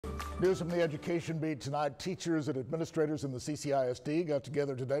News from the Education Beat tonight. Teachers and administrators in the CCISD got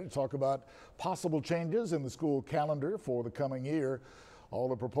together today to talk about possible changes in the school calendar for the coming year. All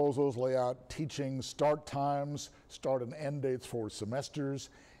the proposals lay out teaching start times, start and end dates for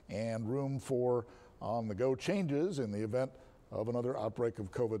semesters, and room for on-the-go changes in the event of another outbreak of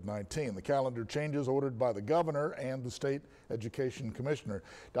COVID-19. The calendar changes ordered by the governor and the state education commissioner.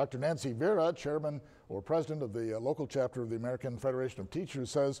 Dr. Nancy Vera, chairman or president of the local chapter of the American Federation of Teachers,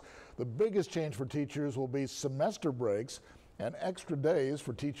 says the biggest change for teachers will be semester breaks and extra days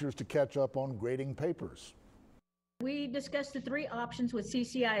for teachers to catch up on grading papers. We discussed the three options with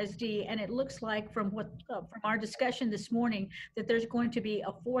CCISD, and it looks like from our discussion this morning that there's going to be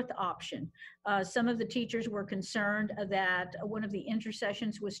a fourth option. Some of the teachers were concerned that one of the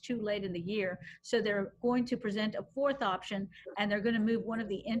intersessions was too late in the year, so they're going to present a fourth option, and they're going to move one of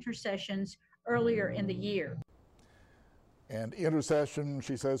the intersessions earlier in the year. And intersession,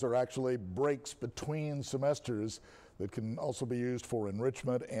 she says, are actually breaks between semesters that can also be used for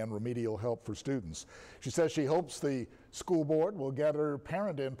enrichment and remedial help for students. She says she hopes the school board will gather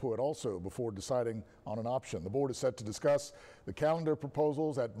parent input also before deciding on an option. The board is set to discuss the calendar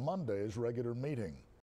proposals at Monday's regular meeting.